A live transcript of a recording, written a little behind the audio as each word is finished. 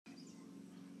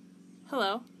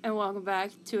Hello, and welcome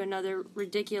back to another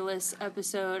ridiculous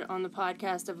episode on the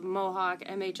podcast of Mohawk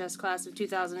MHS class of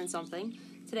 2000 and something.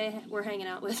 Today we're hanging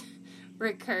out with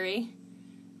Rick Curry,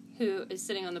 who is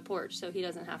sitting on the porch, so he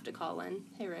doesn't have to call in.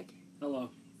 Hey, Rick.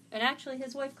 Hello. And actually,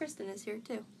 his wife Kristen is here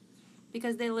too,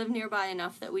 because they live nearby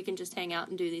enough that we can just hang out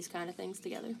and do these kind of things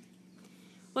together.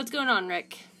 What's going on,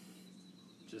 Rick?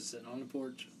 Just sitting on the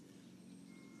porch.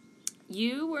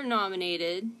 You were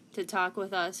nominated to talk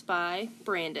with us by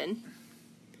Brandon.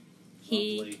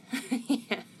 Lovely.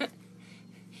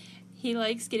 He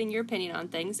likes getting your opinion on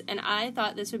things, and I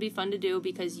thought this would be fun to do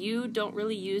because you don't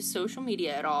really use social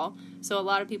media at all, so a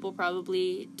lot of people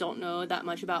probably don't know that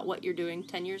much about what you're doing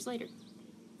 10 years later.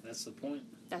 That's the point.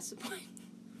 That's the point.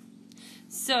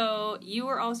 So, you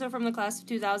were also from the class of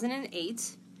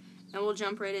 2008, and we'll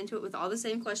jump right into it with all the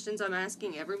same questions I'm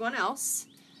asking everyone else.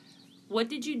 What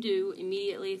did you do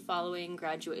immediately following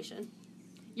graduation?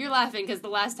 You're laughing because the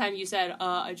last time you said,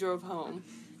 I drove home.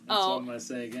 That's what I'm going to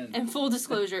say again. And full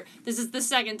disclosure, this is the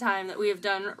second time that we have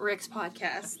done Rick's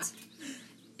podcast.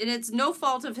 And it's no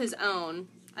fault of his own.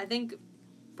 I think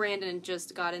Brandon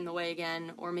just got in the way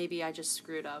again, or maybe I just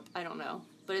screwed up. I don't know.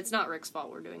 But it's not Rick's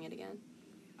fault we're doing it again.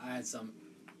 I had some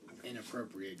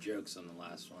inappropriate jokes on the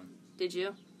last one. Did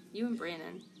you? You and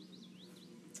Brandon.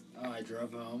 Oh, I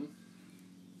drove home.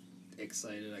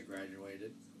 Excited I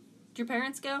graduated. Did your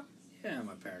parents go? Yeah,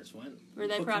 my parents went. Were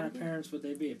they proud of you? What kind of parents would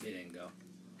they be if they didn't go?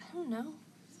 I don't know.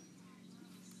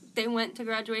 They went to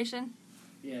graduation?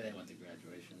 Yeah, they went to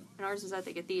graduation. And ours was at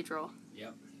the cathedral.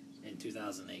 Yep, in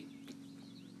 2008.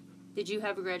 Did you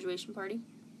have a graduation party?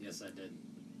 Yes, I did.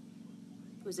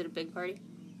 Was it a big party?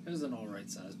 It was an alright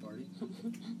size party.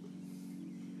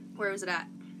 Where was it at?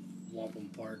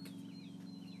 Wapham Park.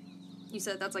 You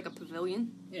said that's like a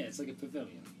pavilion? Yeah, it's like a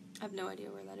pavilion. I have no idea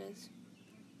where that is.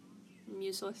 I'm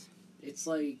useless. It's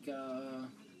like,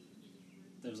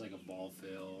 there's like a ball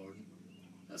field,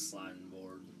 a sliding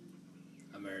board,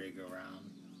 a merry-go-round.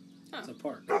 Oh. It's a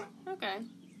park. Okay.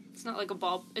 It's not like a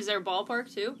ball... Is there a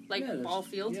ballpark, too? Like, yeah, ball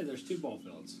field? Yeah, there's 2 ball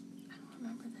fields. I don't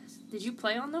remember this. Did you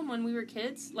play on them when we were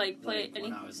kids? Like, play like any...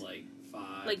 when I was,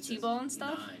 5. Like, T-ball and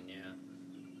stuff? 9, yeah.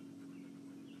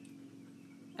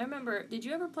 I remember... Did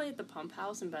you ever play at the Pump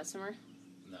House in Bessemer?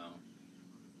 No.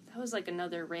 That was,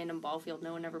 another random ball field.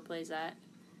 No one ever plays that.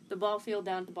 The ball field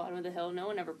down at the bottom of the hill, no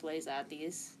one ever plays at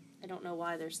these. I don't know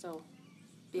why they're still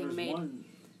being There's made. One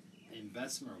in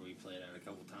Bessemer we played at a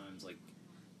couple times,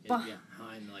 behind,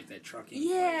 that trucking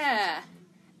Yeah! place.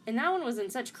 And that one was in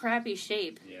such crappy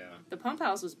shape. Yeah. The Pump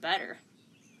House was better.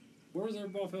 Where was their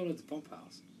ball field at the Pump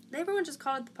House? Everyone just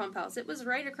called it the Pump House. It was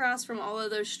right across from all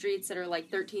of those streets that are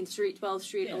 13th Street, 12th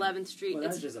Street, Yeah. 11th Street. Well,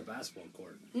 that's just a basketball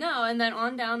court. No, and then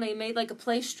on down they made a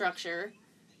play structure.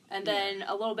 And then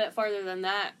a little bit farther than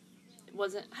that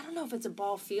wasn't... I don't know if it's a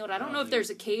ball field. I don't know if there's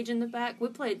a cage in the back. We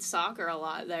played soccer a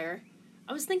lot there.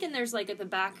 I was thinking there's at the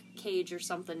back cage or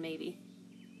something maybe.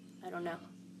 I don't know.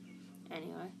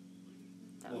 Anyway.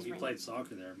 If you played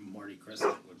soccer there, Marty Christian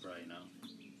would probably know.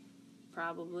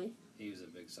 Probably. He was a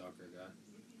big soccer guy.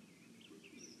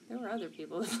 There were other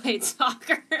people that played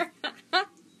soccer.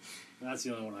 That's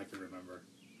the only one I can remember.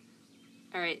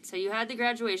 Alright, so you had the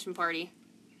graduation party.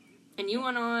 And you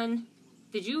went on...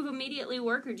 Did you immediately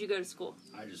work or did you go to school?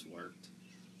 I just worked.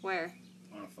 Where?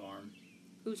 On a farm.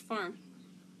 Whose farm?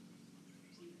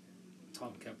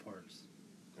 Tom Kemphart's.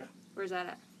 Where's that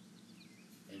at?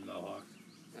 In Mohawk.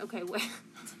 Okay, where?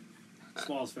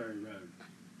 Smalls Ferry Road.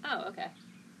 Oh, okay.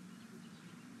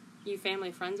 You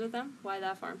family friends with them? Why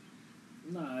that farm?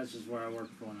 No, that's just where I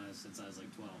worked since I was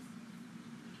 12.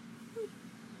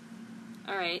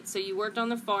 Alright, so you worked on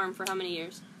the farm for how many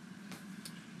years?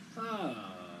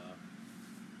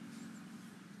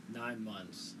 9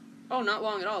 months. Oh, not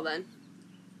long at all then.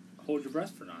 Hold your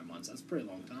breath for 9 months. That's a pretty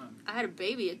long time. I had a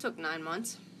baby. It took 9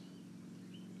 months.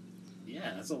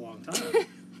 Yeah, that's a long time.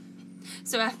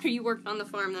 So after you worked on the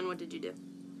farm, then what did you do?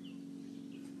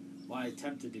 Well, I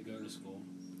attempted to go to school.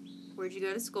 Where'd you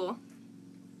go to school?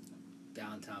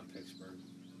 Downtown Pittsburgh.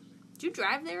 Did you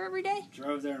drive there every day?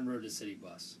 Drove there and rode the city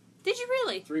bus. Did you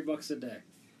really? $3 a day.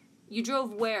 You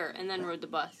drove where and then rode the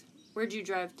bus? Where'd you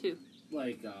drive to?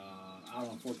 Out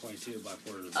on 422 by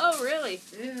Porter. Oh, really?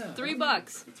 Yeah. $3.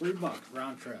 $3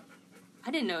 round trip.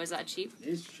 I didn't know it was that cheap.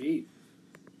 It's cheap.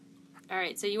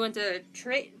 Alright, so you went to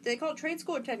trade... They call it trade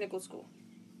school or technical school?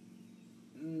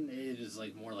 It is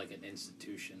more like an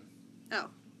institution. Oh,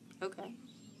 okay.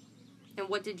 And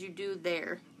what did you do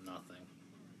there? Nothing.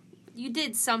 You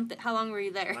did something. How long were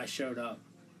you there? I showed up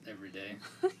every day.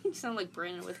 You sound like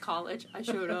Brandon with college. I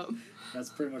showed up. That's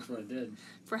pretty much what I did.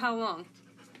 For how long?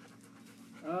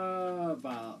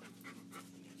 About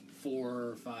 4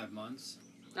 or 5 months.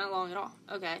 Not long at all.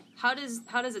 Okay. How does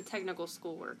a technical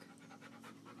school work?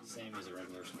 Same as a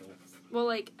regular school. Well,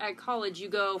 like, at college, you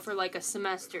go for, like, a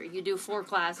semester. You do 4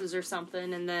 classes or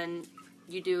something, and then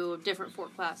you do different 4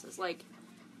 classes. Like,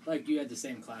 you had the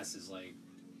same classes, like,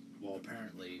 well,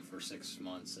 apparently for 6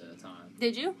 months at a time.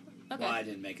 did you? Okay. Well, I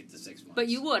didn't make it to 6 months. But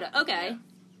you would. Okay.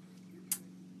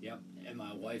 Yeah. Yep. And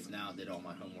my wife now did all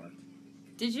my homework.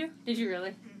 Did you? Did you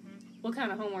really? Mm-hmm. What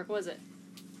kind of homework was it?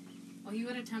 Well, he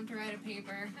would attempt to write a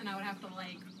paper, and I would have to,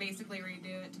 like, basically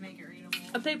redo it to make it readable.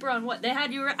 A paper on what? They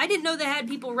had you. I didn't know they had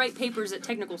people write papers at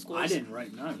technical schools. I didn't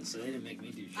write none, so they didn't make me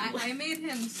do shit. I made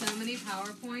him so many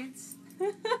PowerPoints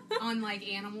on, like,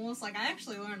 animals. Like, I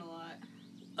actually learned a lot.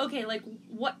 Okay, like,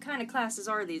 what kind of classes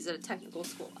are these at a technical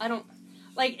school? I don't...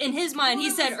 Like, in his mind, Well,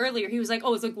 he said earlier, he was like,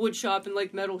 oh, it's like wood shop and,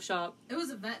 like, metal shop. It was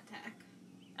a vet tech.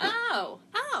 Oh.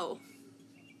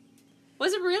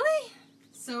 Was it really?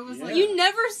 So it was Yeah. like... You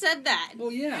never said that.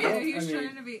 Well, yeah. Yeah, he was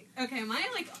trying to be... Okay, am I,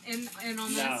 like, in on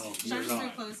this? No, Should I you're just move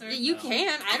not. closer? You No.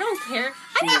 can. I don't care.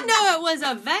 I didn't know it was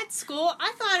a vet school.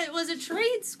 I thought it was a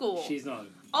trade school. She's not.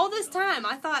 All this time,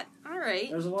 I thought, all right,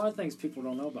 There's a lot of things people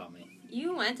don't know about me.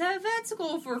 you went to vet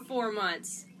school for 4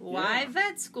 months. Why Yeah.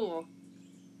 vet school?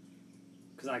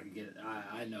 Because I could get...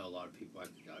 I know a lot of people I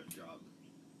could got a job.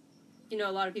 You know,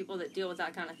 a lot of people that deal with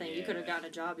that kind of thing. You could have Yeah. gotten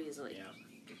a job easily.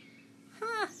 Yeah.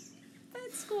 Huh.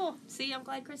 Vet school. See, I'm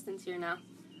glad Kristen's here now.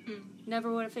 Hmm.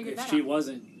 Never would have figured If that she out.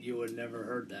 wasn't, you would have never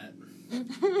heard that.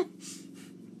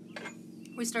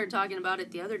 We started talking about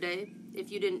it the other day.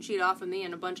 If you didn't cheat off of me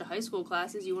in a bunch of high school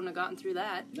classes, you wouldn't have gotten through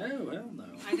that. No, hell no.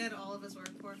 I did all of his work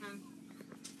for him.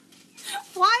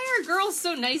 Why are girls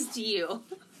so nice to you?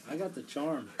 I got the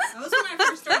charm. That was when I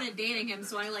first started dating him,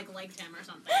 so I, like, liked him or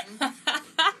something.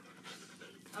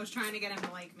 I was trying to get him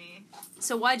to like me.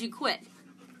 So why'd you quit?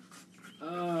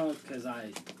 Because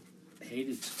I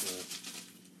hated school.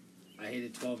 I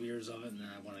hated 12 years of it, and then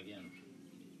I went again.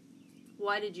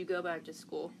 Why did you go back to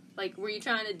school? Like, were you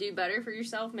trying to do better for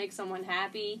yourself, make someone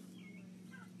happy?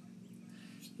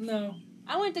 No.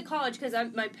 I went to college because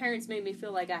my parents made me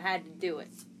feel like I had to do it.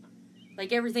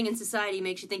 Like, everything in society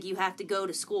makes you think you have to go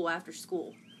to school after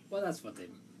school. Well, that's what they...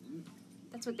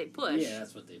 That's what they push. Yeah,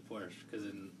 that's what they push, because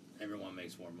then everyone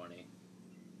makes more money.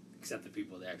 Except the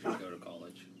people that actually go to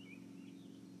college.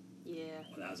 Yeah.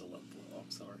 Well, that was a low blow.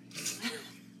 I'm sorry.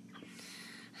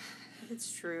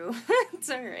 It's true. It's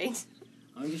alright.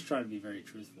 I'm just trying to be very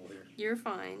truthful here. You're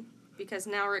fine. Because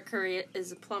now Rick Curry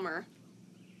is a plumber.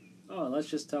 Oh, let's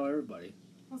just tell everybody.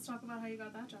 Let's talk about how you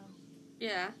got that job.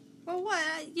 Yeah. Well,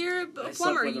 what? You're a I slept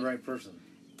plumber. with the right person.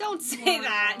 Don't say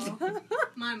Wow. that.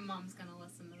 My mom's gonna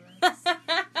listen to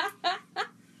this.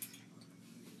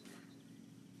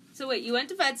 So wait, you went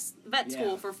to vet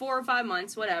school Yeah. for 4 or 5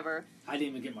 months, whatever. I didn't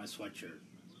even get my sweatshirt.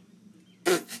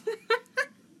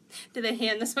 Did they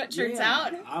hand the sweatshirts Yeah,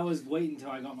 out? I was waiting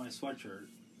until I got my sweatshirt.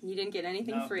 You didn't get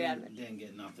anything No, free out of it. Didn't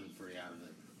get nothing free out of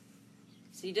it.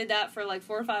 So you did that for like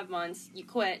 4 or 5 months. You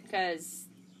quit because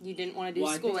you didn't want to do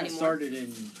Well, school I think anymore. I started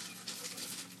in...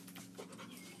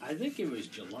 I think it was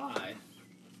July.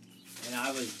 And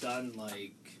I was done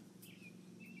like...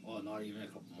 Well, not even a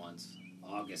couple months.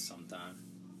 August sometime.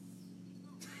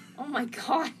 Oh my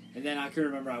god. And then I can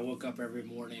remember I woke up every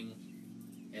morning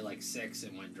at like 6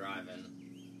 and went driving.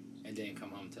 And didn't come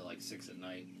home till like 6 at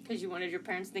night. Because you wanted your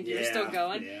parents to think you were Yeah, still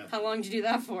going? yeah. How long did you do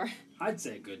that for? I'd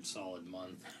say a good solid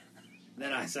month.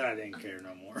 Then I said I didn't care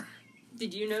no more.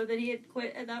 Did you know that he had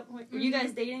quit at that point? Were you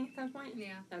guys dating at that point?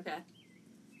 Yeah. Okay.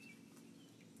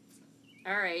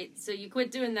 Alright, so you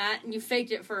quit doing that and you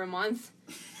faked it for a month.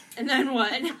 And then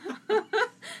what?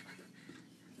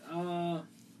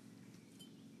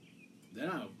 Then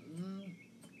I...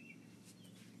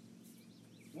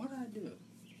 what did I do?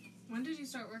 When did you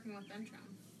start working with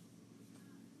Ventrum?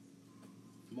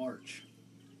 March.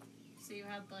 So you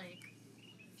had, like...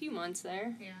 A few months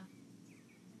there. Yeah.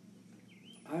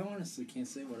 I honestly can't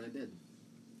say what I did.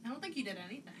 I don't think you did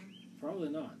anything. Probably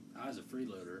not. I was a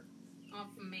freeloader. Off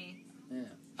of me. Yeah.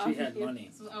 Off She of had you?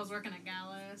 money. So I was working at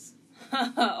Gallows.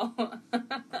 Oh.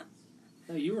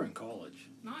 No, you were in college.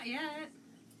 Not yet.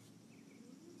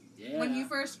 Yeah. When you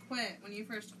first quit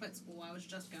school, I was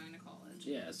just going to college.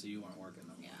 Yeah, so you weren't working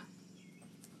no more. Yeah.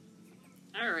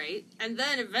 Alright, and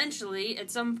then eventually,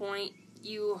 at some point,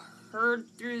 you heard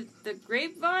through the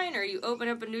grapevine, or you opened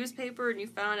up a newspaper and you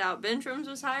found out Bentrams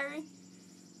was hiring?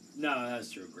 No,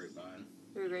 that's through grapevine.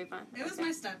 Through a grapevine. It was Okay. my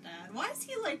stepdad. Why is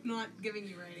he, like, not giving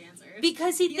you right answers?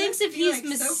 Because he thinks has if to be, he's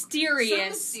like, so mysterious,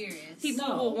 mysterious. people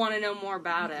No. will want to know more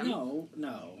about him. No.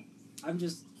 I'm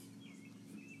just...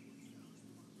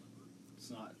 It's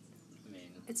not... I mean...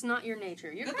 It's not your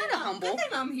nature. You're Good kind thing of I'm- humble. Good thing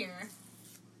I'm here.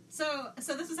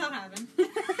 So this is how it happened.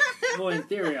 Well, in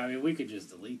theory, I mean, we could just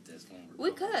delete this one.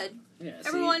 We could. Yeah. See?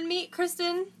 Everyone meet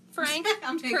Kristen Frank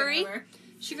I'm taking Curry. over.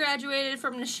 She graduated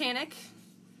from Neshannock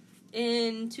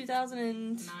in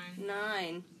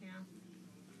 2009. Yeah.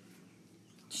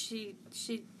 She's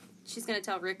gonna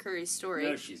tell Rick Curry's story.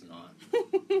 No, she's not.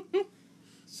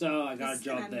 So I got a This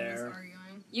job ended us there. arguing.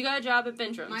 You got a job at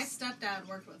Bentram's. My stepdad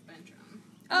worked with Bentram.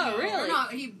 Oh, No. really? Or no,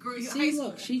 he grew high See, school.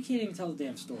 look, she can't even tell the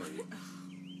damn story.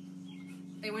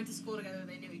 They went to school together.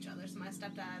 They knew each other. So my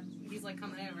stepdad, he's like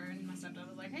coming over, and my stepdad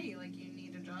was like, "Hey, like you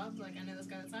need a job? Like I know this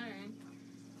guy that's hiring."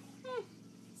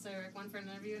 So Rick went for an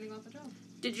interview and he got the job.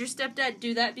 Did your stepdad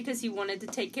do that because he wanted to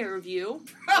take care of you?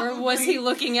 Or was he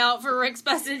looking out for Rick's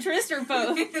best interest, or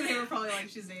both? They were probably like,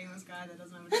 "She's dating this guy that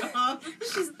doesn't have a job."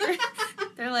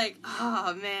 They're like,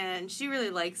 oh man, she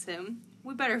really likes him.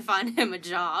 We better find him a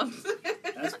job.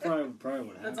 That's probably what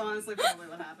happened. That's honestly probably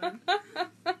what happened.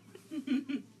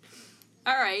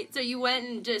 Alright, so you went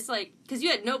and just like, because you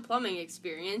had no plumbing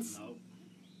experience. No,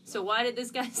 So why did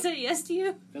this guy say yes to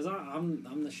you? because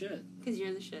I'm the shit. Because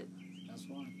you're the shit. That's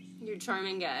why. You're a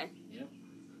charming guy. Yep.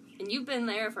 And you've been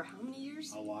there for how many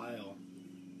years? A while.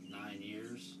 9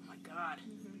 years. Oh my god.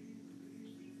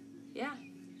 Yeah.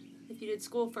 If you did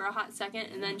school for a hot second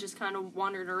and then just kind of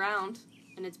wandered around,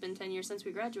 and it's been 10 years since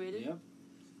we graduated. Yep.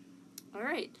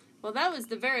 Alright. Well, that was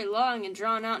the very long and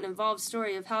drawn out and involved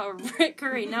story of how Rick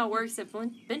Curry now works at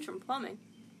Bentram Plumbing.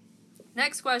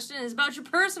 Next question is about your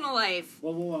personal life.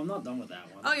 Well, I'm not done with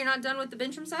that one. Oh, you're not done with the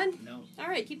Bentram side? No.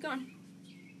 Alright, keep going.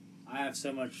 I have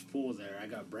so much pool there. I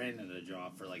got Brandon a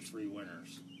job for like 3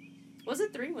 winters. Was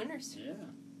it 3 winners? Yeah.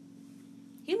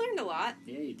 He learned a lot.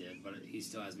 Yeah, he did, but he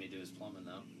still has me do his plumbing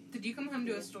though. Did you come home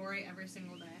to a story every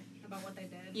single day about what they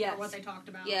did? Yes. Or what they talked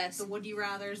about? Yes. The would you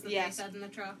rathers that Yes. they said in the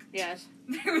truck? Yes.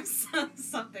 There was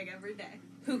something every day.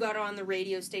 Who got on the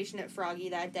radio station at Froggy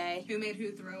that day? Who made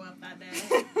who throw up that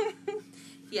day?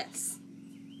 Yes.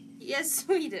 Yes,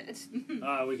 we did.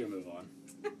 We can move on.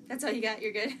 That's all you got?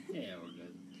 You're good? Yeah, we're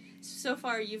good. So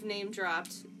far, you've name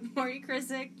dropped Marty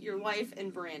Krisick, your wife,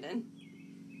 and Brandon.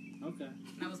 Okay.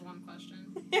 That was one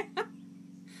question.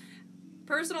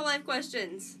 Personal life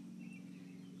questions.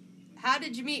 How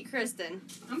did you meet Kristen?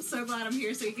 I'm so glad I'm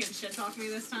here so you can't shit talk me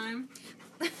this time.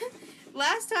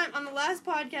 Last time, on the last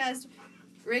podcast,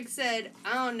 Rick said,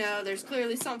 I don't know, there's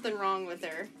clearly something wrong with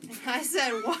her. And I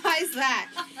said, why is that?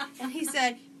 And he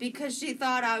said, because she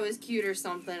thought I was cute or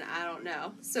something, I don't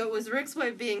know. So it was Rick's way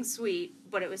of being sweet,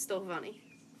 but it was still funny.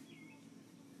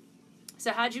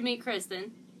 So how'd you meet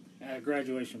Kristen? At a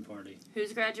graduation party.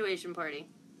 Whose graduation party?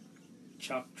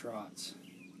 Chuck Trotz.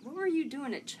 What were you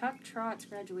doing at Chuck Trott's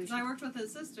graduation? I worked with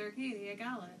his sister, Katie, at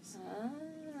Gallus.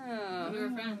 Oh. We were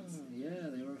friends. Yeah,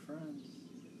 they were friends.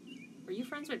 Were you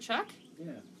friends with Chuck?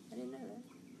 Yeah. I didn't know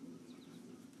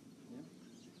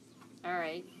that.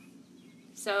 Alright.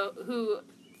 So, who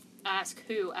asked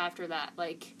who after that?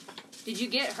 Like, did you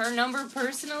get her number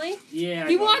personally? Yeah.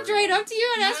 He walked right up to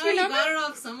you and asked your No, number? you got it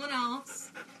off someone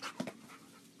else.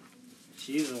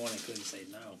 She's the one that couldn't say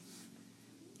no.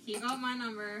 He got my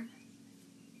number.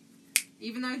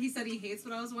 Even though he said he hates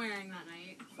what I was wearing that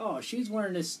night. Oh, she's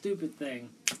wearing this stupid thing.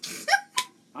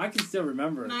 I can still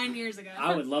remember it. 9 years ago.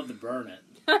 I would love to burn it.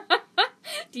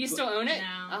 Do you still own it?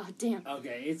 No. Oh, damn.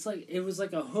 Okay, it was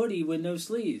like a hoodie with no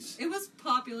sleeves. It was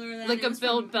popular then. Like It a was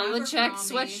Bill from Belichick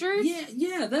Abercrombie. sweatshirt?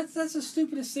 Yeah, that's the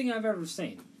stupidest thing I've ever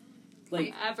seen.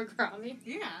 Like, Abercrombie.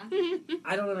 Yeah.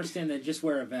 I don't understand that. Just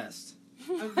wear a vest.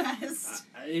 A vest.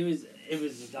 It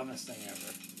was the dumbest thing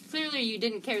ever. Clearly you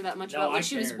didn't care that much No, about what I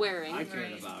she was cared. wearing. I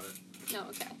cared Right. about it. No,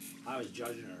 okay. I was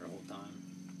judging her the whole time.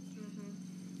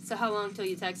 Mm-hmm. So how long till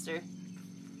you text her?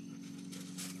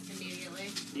 Immediately.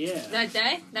 Yeah. That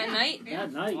day? That Yeah. night? Yeah.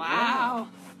 That night. Wow.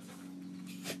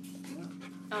 Yeah.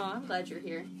 Oh, I'm glad you're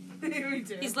here. We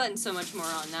did. He's letting so much more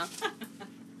on now.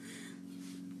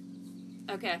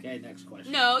 Okay. Okay, next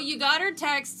question. No, you got her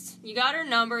text, you got her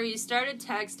number, you started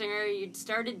texting her, you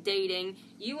started dating,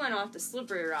 you went off to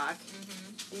Slippery Rock,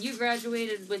 Mm-hmm. and you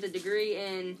graduated with a degree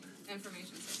in...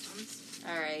 Information systems.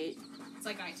 Alright, It's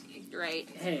like IT. right.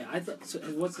 Hey, I thought. So,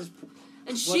 what's this? And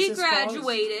What's she this called?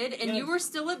 graduated, and Yeah. you were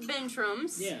still at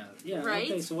Bentram's. Yeah. Right?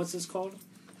 Okay, so what's this called?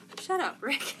 Shut up,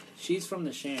 Rick. She's from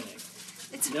the Shannick.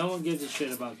 It's No one gives a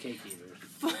shit about cake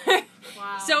eaters.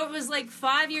 Wow. So it was like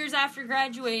 5 years after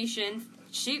graduation,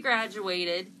 she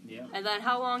graduated, Yeah. and then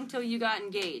how long till you got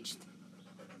engaged?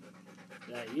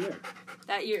 That year.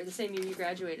 That year, the same year you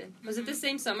graduated. Was it the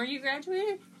same summer you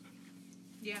graduated?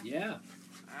 Yeah. Yeah.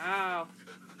 Wow.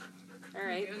 All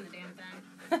right. Doing the damn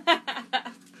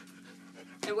thing.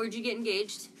 And where'd you get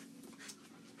engaged?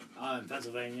 In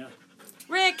Pennsylvania.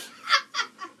 Rick!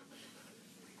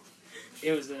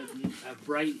 It was a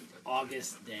bright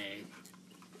August day.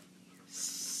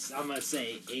 I'm going to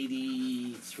say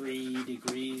 83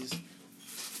 degrees.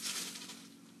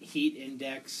 Heat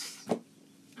index,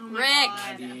 Oh my Rick.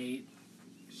 God. 98.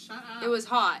 Shut up. It was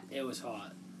hot It was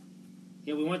hot.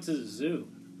 Yeah, we went to the zoo.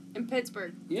 in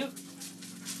Pittsburgh. Yep.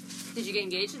 Did you get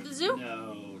engaged at the zoo?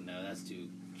 No, that's too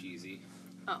cheesy.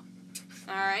 All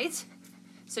right.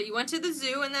 So you went to the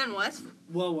zoo, and then what?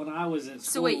 Well, when I was at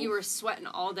school... So wait, you were sweating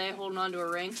all day holding onto a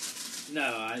ring? No,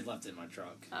 I left it in my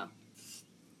truck.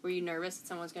 Were you nervous that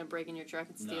someone was going to break in your truck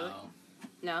and steal it?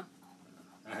 No. No?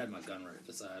 I had my gun right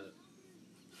beside it.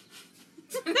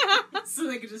 So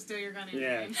they could just steal your gun and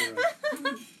Yeah, everything.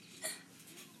 true.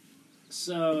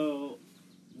 So,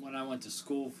 when I went to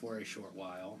school for a short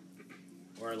while,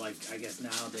 or like, I guess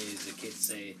nowadays the kids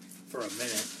say for a minute,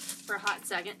 For a hot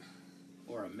second.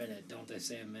 or a minute, don't they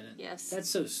say a minute? Yes. That's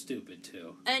so stupid,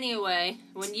 too. Anyway,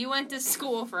 when you went to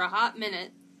school for a hot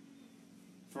minute,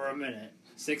 For a minute.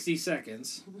 60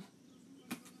 seconds.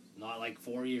 Not like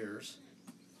 4 years.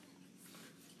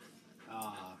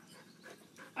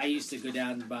 I used to go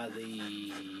down by the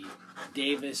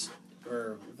Davis,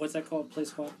 or what's that called?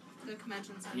 Place called? The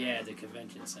convention center. Yeah, the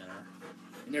convention center.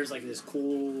 And there's like this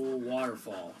cool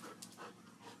waterfall.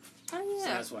 oh So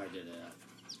yeah, that's why I did it.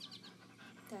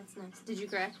 that's nice. Did you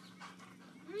cry?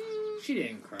 She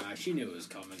didn't cry. She knew it was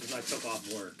coming because I took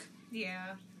off work.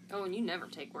 Yeah. Oh, and you never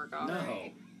take work off. No.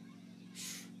 Right.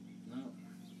 No.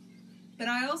 But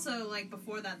I also, like,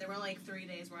 before that, there were, like, 3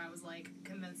 days where I was, like,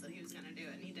 convinced that he was going to do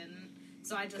it, and he didn't.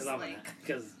 So I just,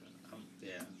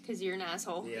 Yeah. Because you're an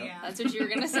asshole. Yep. Yeah. That's what you were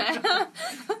going to say. I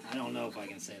don't know if I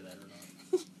can say that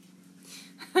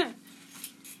or not.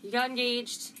 You got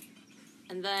engaged,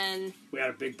 and then We had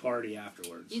a big party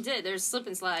afterwards. you did. There's slip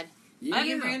and slide. Yeah.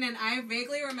 Me and Brandon, I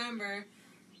vaguely remember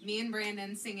me and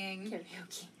Brandon singing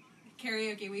Karaoke.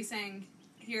 karaoke. We sang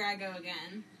Here I Go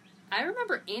Again. I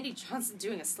remember Andy Johnson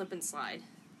doing a slip and slide.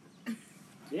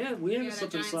 Yeah, we had Yeah, a that slip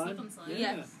and giant slide. slip and slide.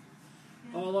 Yeah. Yes.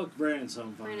 Oh, look, Brandon's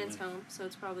home finally. Brandon's home, so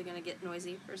it's probably going to get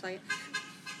noisy for a second.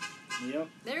 Yep.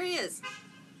 There he is.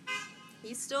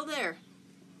 He's still there.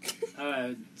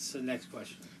 Alright, so next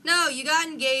question. No, you got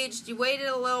engaged, you waited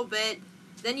a little bit,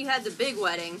 then you had the big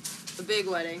wedding. The big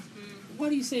wedding. Why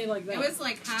do you say it like that? It was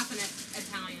like half an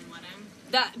Italian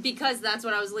wedding. Because that's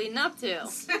what I was leading up to.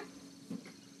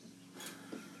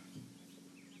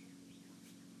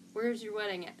 Where's your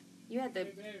wedding at? You had the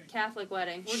Catholic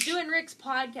wedding. We're doing Rick's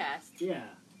podcast. Yeah.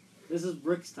 This is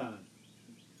Rick's time.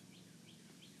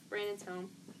 Brandon's home.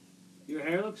 Your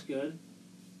hair looks good.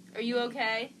 Are you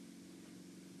okay?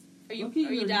 Are you Look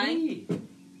at your dying? knee.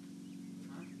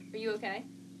 Are you okay?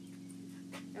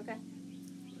 Okay.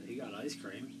 He got ice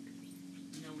cream.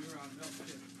 No, we were on milk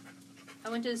too. I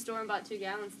went to the store and bought 2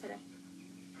 gallons today.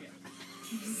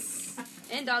 Yeah.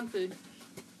 And dog food.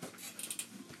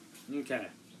 Okay.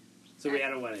 So we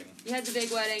had a wedding. You had the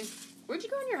big wedding. Where'd you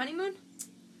go on your honeymoon?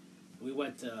 We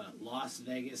went to Las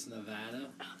Vegas, Nevada,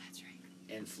 Oh, that's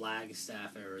right. and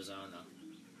Flagstaff, Arizona.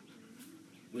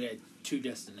 We had 2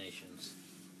 destinations.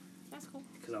 That's cool.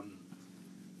 Because I'm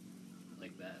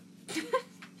like that.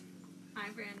 Hi,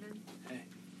 Brandon.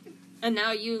 And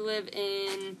now you live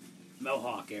in,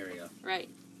 Mohawk area. right,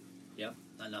 Yep.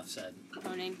 Enough said.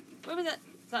 Mahoning. What was that?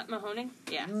 Is that Mahoning?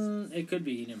 Yeah. It could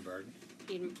be Edinburgh.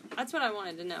 Eden. That's what I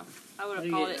wanted to know. I would I have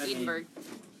think called it- it I mean- Edinburgh.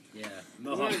 Yeah.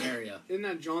 Mohawk Yeah. area. Isn't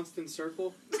that Johnston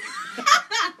Circle?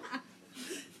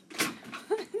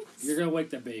 You're going to wake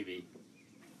the baby.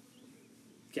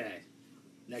 Okay.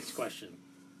 Next question.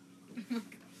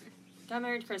 Got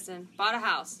married to Kristen. Bought a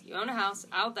house. You own a house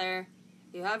out there.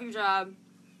 You have your job.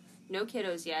 No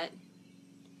kiddos yet.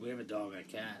 We have a dog and a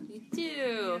cat. You do.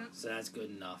 Yeah. So that's good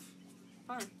enough.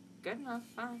 Fine. Good enough.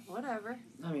 Fine. Whatever.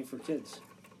 I mean, for kids.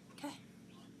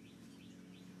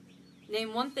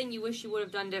 Name one thing you wish you would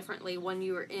have done differently when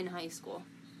you were in high school.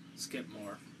 Skip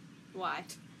more. Why?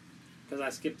 Because I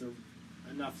skipped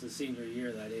enough the senior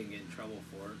year that I didn't get in trouble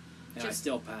for it. And I Just-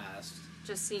 still passed.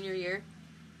 Just senior year?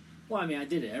 Well, I mean, I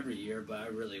did it every year, but I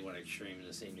really went extreme in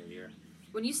the senior year.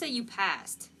 When you say you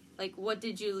passed, like, what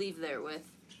did you leave there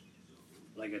with?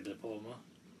 Like a diploma.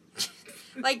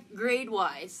 Like,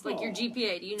 grade-wise. Like, your Oh.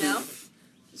 GPA. Do you know?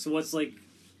 So what's like...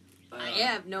 I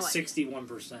have no idea.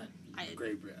 61% I-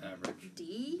 grade average.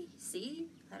 D? C?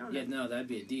 I don't know. Yeah, no, that'd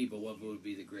be a D, but what would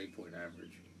be the grade point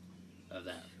average of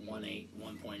that?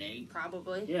 1.8?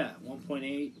 Probably. Yeah,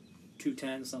 1.8,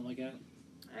 210, something like that.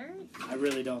 Alright. I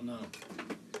really don't know.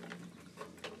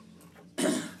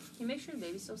 Can you make sure the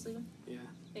baby's still sleeping? Yeah.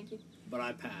 Thank you. But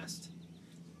I passed.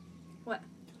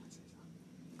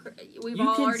 We've You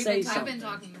all can already say been I've talking. been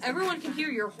talking. This Everyone entire can time. hear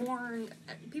your horn.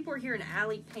 People are hearing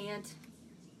Allie pant.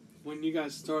 when you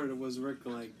guys started, was Rick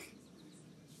like,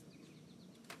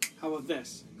 how about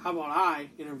this? How about I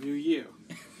interview you?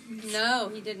 No,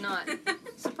 he did not.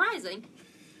 Surprising.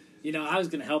 You know, I was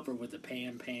going to help her with the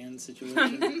pan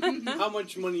situation. How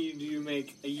much money do you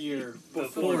make a year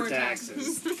Before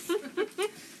taxes.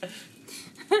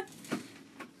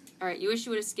 All right, you wish you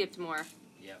would have skipped more.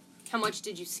 Yep. How much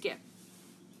did you skip?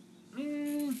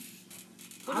 Mm,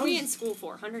 What I What were you was- in school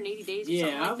for? 180 days or Yeah,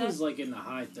 something like I that? was like in the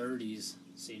high 30s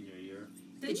senior year.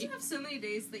 Did you have so many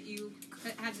days that you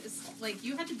had to, like,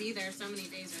 you had to be there so many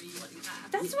days or you wouldn't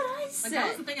have? That's what I like, said. that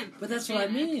was the thing. in But that's what I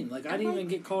Janet. mean. Like, I didn't even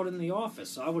get called in the office,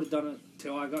 so I would have done it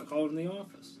till I got called in the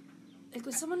office. Like,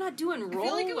 was someone not doing I roll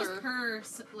feel like it was or?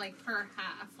 per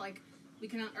half, like we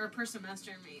can, or per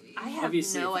semester maybe. I have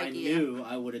Obviously, no if idea. I knew,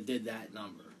 I would have did that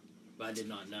number. But I did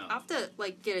not know. I'll have to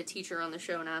like get a teacher on the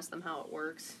show and ask them how it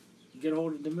works. Get a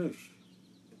hold of Demoosh.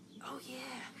 Oh yeah,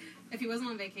 If he wasn't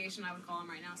on vacation, I would call him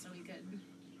right now so we could.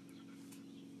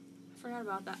 I forgot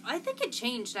about that. I think it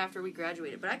changed after we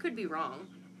graduated, but I could be wrong.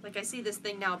 Like I see this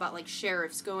thing now about like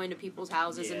sheriffs going to people's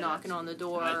houses and Yeah, knocking on the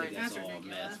door. I think And, That's That's all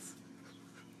ridiculous.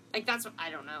 like that's what I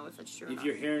don't know if it's true. If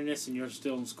you're hearing this and you're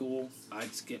still in school,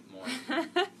 I'd skip more.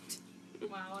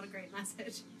 Wow, what a great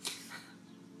message.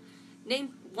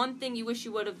 Name one thing you wish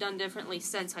you would have done differently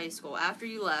since high school, after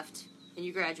you left and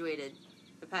you graduated.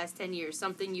 The past 10 years,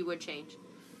 something you would change.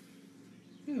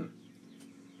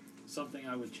 Something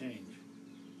I would change.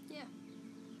 Yeah.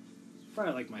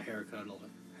 Probably like my hair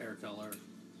color.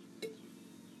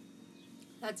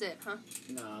 That's it, huh?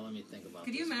 No, let me think about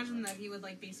Could you this imagine one. that he would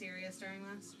like be serious during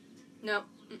this? No.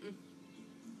 Mm-mm.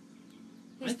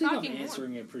 I He's think I'm talking more.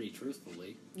 answering it pretty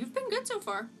truthfully. You've been good so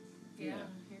far. Yeah.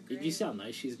 you're Did you great. see how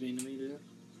nice she's being to me today?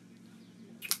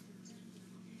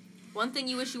 One thing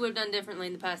you wish you would have done differently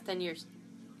in the past 10 years.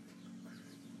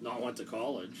 Not went to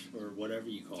college or whatever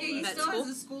you call Yeah, he that. That's still cool.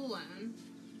 has a school loan.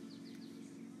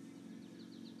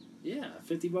 Yeah,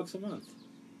 $50 a month.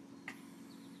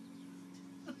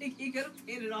 Like, he could have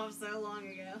paid it off so long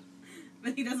ago.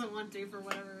 But he doesn't want to for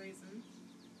whatever reason.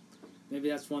 Maybe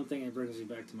that's one thing that brings me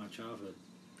back to my childhood.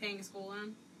 Paying a school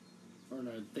loan? Or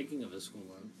no, thinking of a school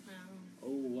loan. No. Oh,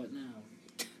 what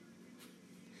now?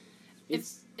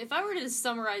 If I were to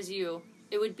summarize you,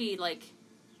 it would be like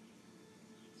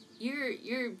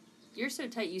you're so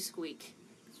tight you squeak.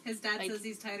 His dad Like- says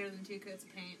he's tighter than 2 coats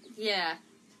of paint. Yeah.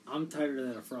 I'm tighter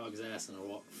than a frog's ass, and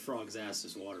a frog's ass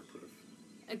is waterproof.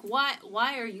 Like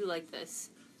why are you like this?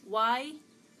 Why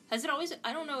has it always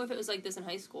I don't know if it was like this in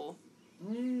high school.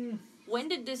 When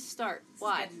did this start? This is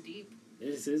Why? getting deep.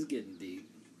 This is getting deep.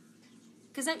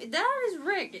 Cuz that is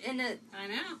Rick and I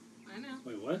know.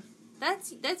 Wait, what?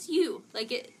 that's you.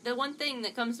 Like the one thing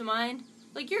that comes to mind,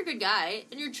 like you're a good guy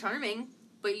and you're charming,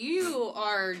 but you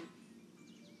are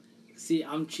See,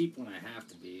 I'm cheap when I have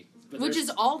to be. But which there's-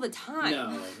 is all the time.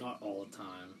 No, not all the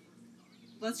time.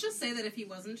 Let's just say that if he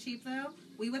wasn't cheap, though,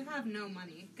 we would have no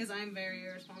money. Because I'm very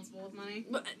irresponsible with money.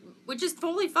 But, which is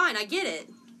totally fine. I get it.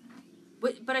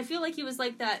 But I feel like he was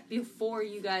like that before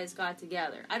you guys got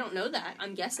together. I don't know that.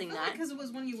 I'm guessing that. Because it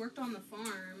was when you worked on the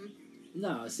farm.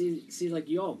 No, see, like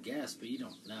you all guess, but you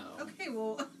don't know. Okay,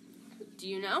 well, Do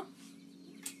you know?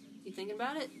 You thinking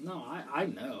about it? No, I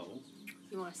know.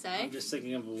 You want to say? I'm just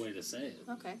thinking of a way to say it.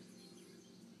 Okay.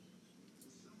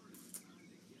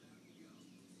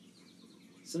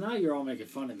 So now you're all making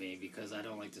fun of me because I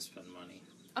don't like to spend money.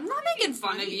 I'm not making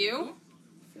fun of you.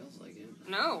 Feels like it.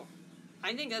 No.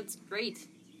 I think that's great.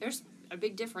 There's a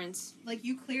big difference. like,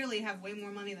 you clearly have way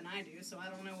more money than I do, so I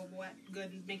don't know what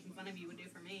good making fun of you would do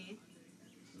for me.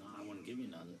 No, I wouldn't give you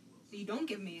none. You don't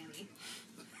give me any.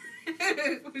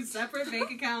 We're separate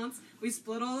bank accounts. We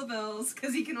split all the bills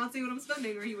because he cannot see what I'm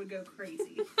spending or he would go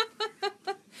crazy.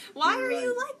 Why You're are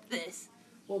you right. like this?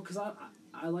 Well, because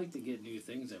I like to get new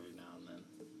things every now and then.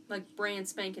 Like brand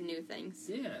spanking new things.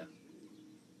 Yeah.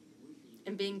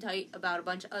 And being tight about a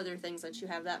bunch of other things that you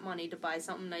have that money to buy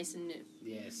something nice and new.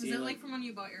 Yeah, Was see, it like from when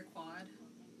you bought your quad?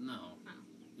 No. Oh.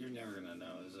 You're never going to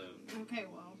know, so Okay,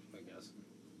 well. I guess.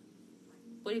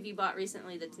 What have you bought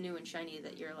recently that's new and shiny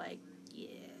that you're like, yeah.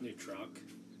 New truck.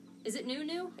 Is it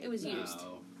new? It was used.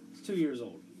 No. It's 2 years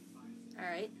old.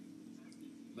 Alright.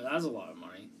 But that's a lot of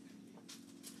money.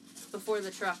 Before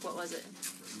the truck, what was it?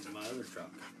 My other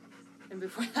truck. And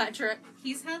before that truck?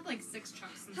 He's had like 6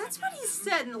 trucks since That's I've what known he him.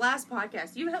 said in the last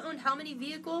podcast. You've owned how many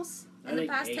vehicles I in the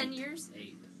think past 8. 10 years?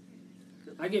 8.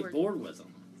 Good I get Lord. bored with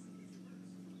them.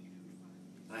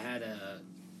 I had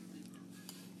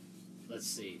let's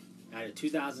see, I had a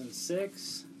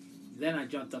 2006, then I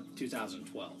jumped up to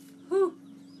 2012. Whew.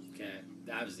 Okay,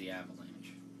 that was the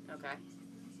Avalanche. Okay.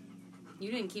 You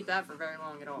didn't keep that for very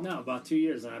long at all. No, about 2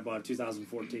 years. And I bought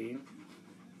 2014.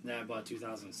 Then I bought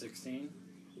 2016.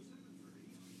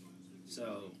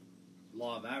 So,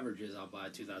 law of averages, I'll buy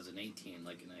 2018,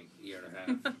 like in a year and a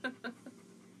half.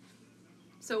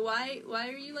 So why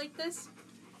are you like this?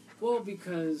 Well,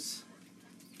 because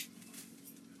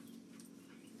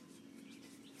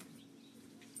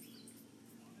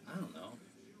I don't know.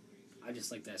 I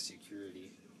just like that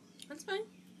security That's fine.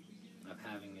 of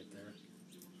having it there.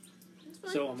 That's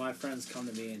fine. So when my friends come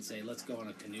to me and say, let's go on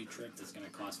a canoe trip that's going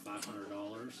to cost $500,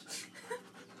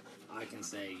 I can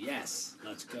say, yes,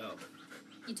 let's go.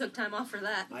 You took time off for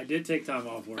that. I did take time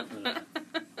off work for that.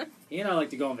 And I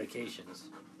like to go on vacations.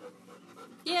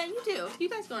 Yeah, you do. You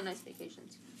guys go on nice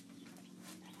vacations.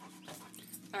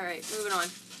 All right, moving on.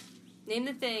 Name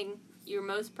the thing you're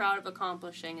most proud of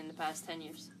accomplishing in the past 10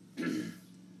 years.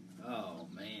 Oh,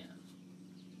 man.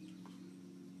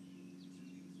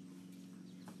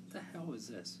 What the hell is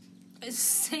this? It's the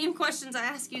same questions I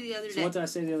asked you the other So day. what did I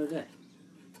say the other day?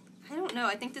 I don't know.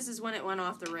 I think this is when it went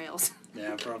off the rails.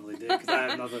 Yeah, I probably did, because I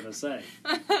have nothing to say.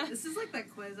 This is like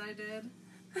that quiz I did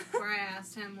where I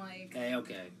asked him like, Hey,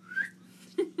 okay.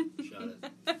 Shut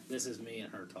it. This is me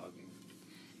and her talking.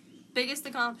 Biggest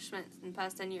accomplishment in the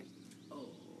past 10 years. Oh.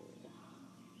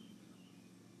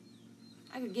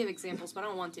 I could give examples, but I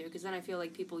don't want to, because then I feel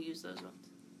like people use those ones.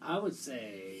 I would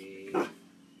say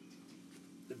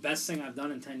the best thing I've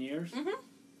done in 10 years? Mm-hmm.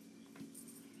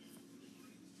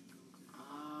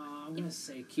 I'm going to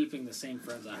say keeping the same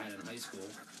friends I had in high school.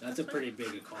 That's a pretty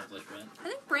big accomplishment. I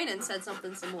think Brandon said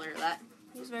something similar to that.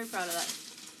 He was very proud of that.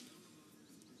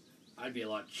 I'd be a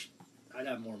lot... I'd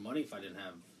have more money if I didn't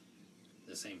have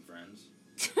the same friends.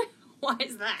 Why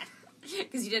is that?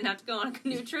 Because you didn't have to go on a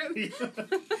canoe trip?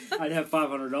 I'd have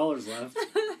 $500 left.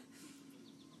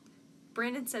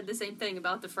 Brandon said the same thing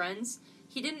about the friends.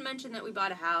 He didn't mention that we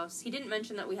bought a house. He didn't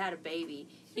mention that we had a baby.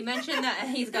 He mentioned that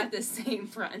he's got the same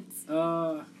friends.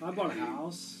 I bought a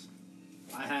house.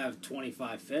 I have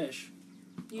 25 fish.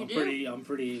 You I'm do? I'm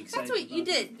pretty excited. That's what you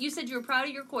about did. You said you were proud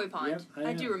of your koi pond. Yep, I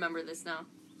I do am. remember this now.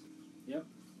 Yep.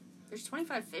 There's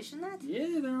 25 fish in that? it.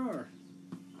 Yeah, there are.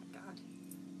 Oh, my God.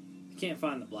 I can't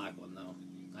find the black one, though.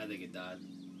 I think it died.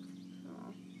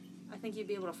 Oh. I think you'd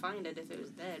be able to find it if it was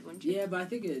dead, wouldn't you? Yeah, but I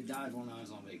think it died when I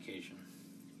was on vacation.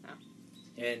 Oh.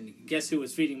 And guess who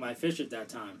was feeding my fish at that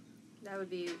time? That would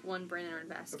be one Brandon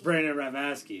Radvaski. Brandon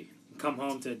Ravasky. Come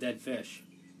home to a dead fish.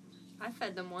 I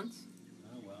fed them once.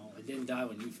 Oh, well, it didn't die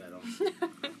when you fed them.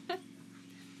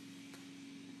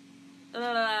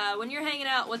 When you're hanging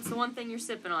out, what's the one thing you're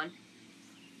sipping on?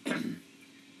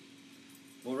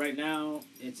 Well, right now,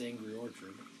 it's Angry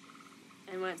Orchard.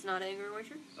 And when it's not Angry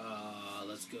Orchard?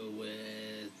 Let's go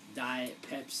with Diet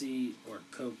Pepsi or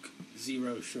Coke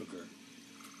Zero Sugar.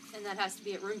 And that has to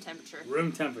be at room temperature.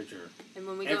 Room temperature. And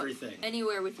when we Everything. go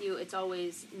anywhere with you, it's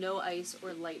always no ice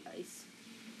or light ice.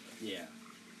 Yeah.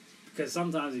 Because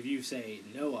sometimes if you say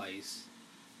no ice,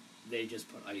 they just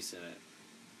put ice in it.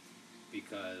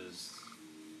 Because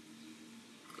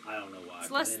I don't know why, It's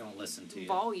but less they don't listen to you.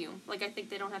 Volume. Like, I think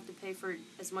they don't have to pay for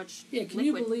as much Yeah, can liquid.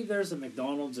 you believe there's a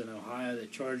McDonald's in Ohio that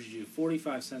charges you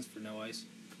 45 cents for no ice?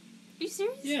 Are you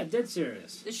serious? Yeah, dead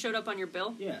serious. This showed up on your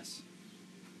bill? Yes.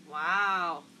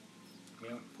 Wow.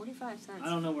 Yeah. 45 cents. I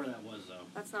don't know where that was, though.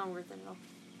 That's not worth it at all.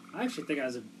 I actually think I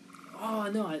was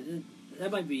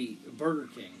that might be Burger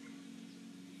King.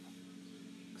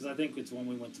 Because I think it's when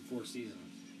we went to Four Seasons.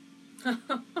 I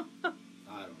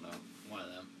don't know. One of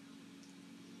them.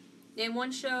 Name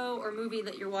one show or movie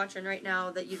that you're watching right now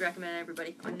that you'd recommend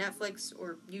everybody on Netflix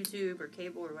or YouTube or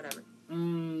cable or whatever.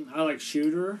 I like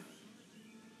Shooter.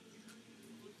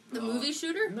 The movie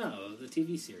Shooter? No, the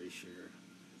TV series Shooter.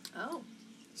 Oh.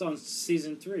 It's on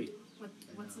season 3.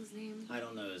 what's his name? I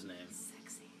don't know his name.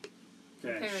 Sexy. My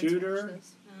Okay, parents Shooter. watch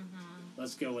this.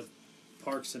 Let's go with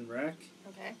Parks and Rec.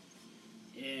 Okay.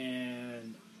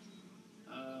 And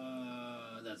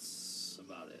that's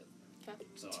about it. Okay.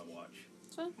 That's all I watch.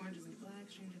 That's fine. Orange is the Black,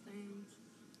 Stranger Things.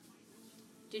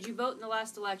 Did you vote in the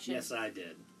last election? Yes, I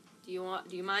did. Do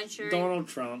you mind sharing Donald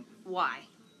Trump. why?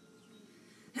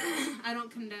 I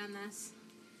don't condone this.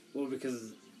 Well,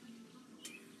 because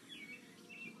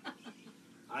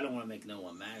I don't want to make no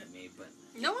one mad at me, but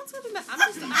No one's gonna be mad. I'm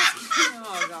just asking.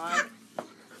 Oh, God.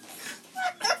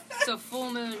 It's a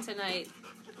full moon tonight.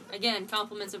 Again,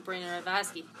 compliments of Brandon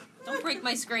Ravasky. Don't break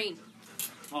my screen.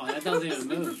 oh, that doesn't even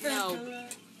move. No.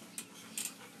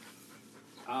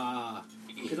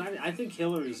 Because I think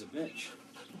Hillary's a bitch.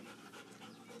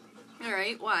 All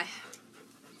right, why?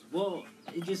 Well,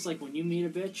 it's just like when you meet a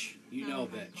bitch, you know Oh a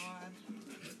my bitch. God.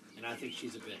 And I think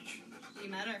she's a bitch. You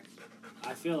met her.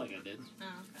 I feel like I did. Oh,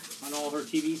 okay. On all her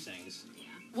TV things.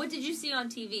 What did you see on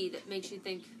TV that makes you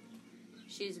think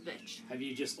she's a bitch? Have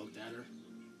you just looked at her?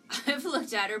 I've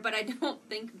looked at her, but I don't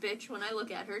think bitch when I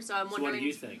look at her, so I'm So wondering... what do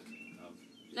you think?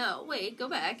 No, wait, go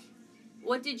back.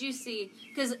 What did you see?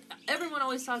 Because everyone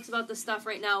always talks about the stuff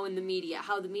right now in the media,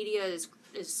 how the media is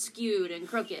skewed and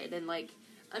crooked, and, like,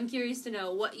 I'm curious to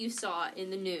know what you saw in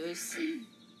the news.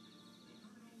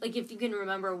 Like, if you can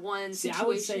remember one See, situation. I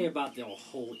would say about the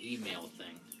whole email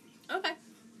thing. Okay.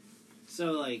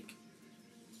 So, like,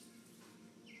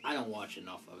 I don't watch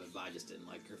enough of it, but I just didn't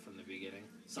like her from the beginning.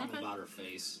 Something Okay. about her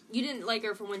face. You didn't like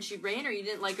her from when she ran, or you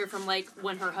didn't like her from, like,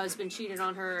 when her husband cheated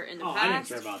on her in the Oh, past? I didn't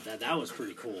care about that. That was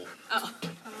pretty cool. Oh.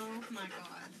 Oh my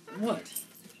god. What?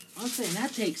 I'm saying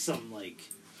that takes some, like,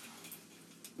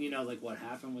 you know, like what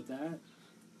happened with that.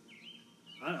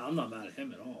 I'm not mad at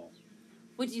him at all.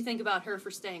 What do you think about her for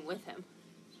staying with him?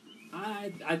 I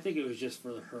think it was just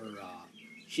for her,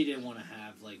 she didn't want to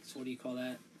have, like, so what do you call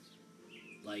that?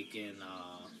 Like in,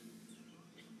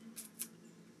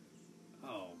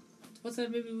 oh, what's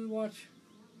that movie we watch?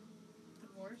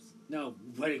 Divorce? No,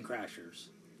 Wedding Crashers.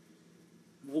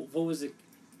 What was it?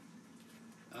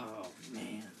 Oh,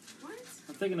 man. What?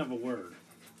 I'm thinking of a word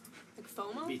Like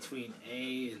FOMO? between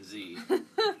A and Z.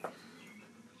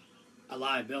 A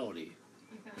liability.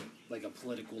 Okay. Like a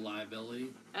political liability.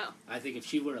 Oh. I think if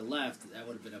she would have left, that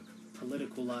would have been a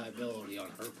political liability on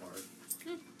her part.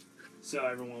 Hmm. So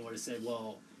everyone would have said,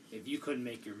 well, if you couldn't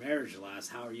make your marriage last,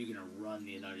 how are you going to run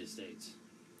the United States?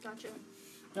 Gotcha.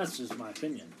 That's just my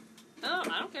opinion. Oh,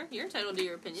 I don't care. You're entitled to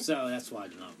your opinion. So that's why I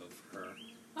did not vote for her.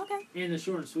 Okay. And the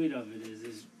short and sweet of it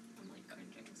is I'm like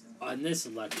cringing. So. on this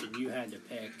election, you had to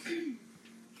pick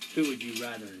who would you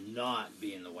rather not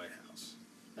be in the White House.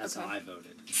 That's Okay. how I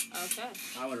voted. Okay.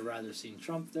 I would have rather seen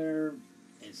Trump there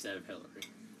instead of Hillary.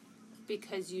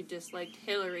 Because you disliked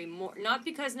Hillary more. Not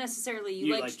because necessarily you,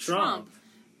 You liked like Trump.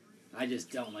 I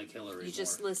just don't like Hillary. You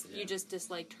just more. You just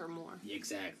disliked her more.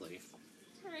 Exactly.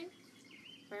 All right.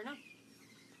 Fair enough.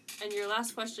 And your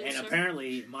last question, And sir?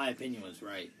 apparently, my opinion was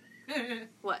right.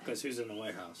 What? Because who's in the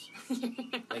White House?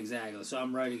 Exactly. So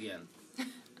I'm right again.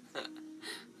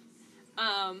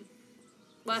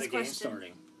 Last Is the game question.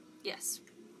 starting? Yes.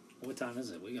 What time is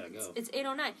it? We gotta go. It's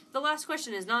 8:09. The last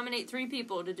question is nominate 3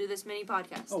 people to do this mini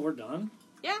podcast. Oh, we're done?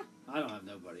 Yeah. I don't have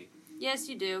nobody. Yes,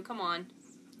 you do. Come on.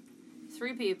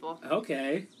 3 people.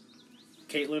 Okay.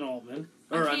 Caitlin Altman.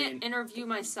 I can't interview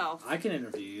myself. I can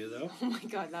interview you, though. Oh my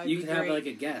god, that would You be can great. have, like,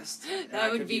 a guest.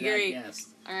 That would could be that great. guest.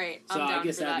 Alright, So I'm down I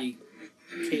guess for that. that'd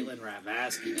be Caitlin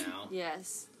Ravasky now.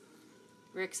 Yes.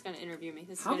 Rick's gonna interview me.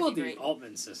 This is How gonna about be the great.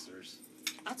 Altman sisters?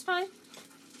 That's fine.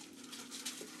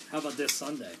 How about this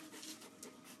Sunday?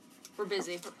 We're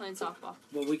busy. We're playing softball.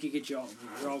 Well, we could get you all.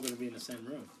 We're all going to be in the same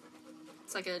room.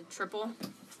 It's like a triple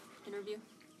interview.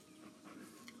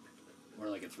 Or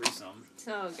like a threesome.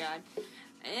 Oh god.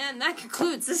 And that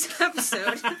concludes this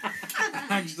episode.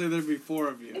 Actually, there'd be 4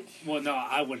 of you. Well, no,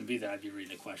 I wouldn't be there. I'd be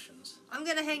reading the questions. I'm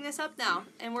gonna hang this up now,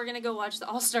 and we're gonna go watch the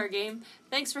All-Star game.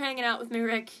 Thanks for hanging out with me,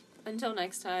 Rick. Until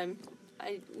next time,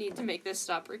 I need to make this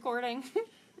stop recording.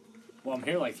 Well, I'm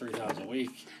here like 3 times a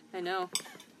week. I know.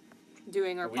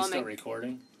 Doing our Are we still plumbing.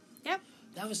 recording? Yep.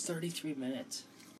 That was 33 minutes.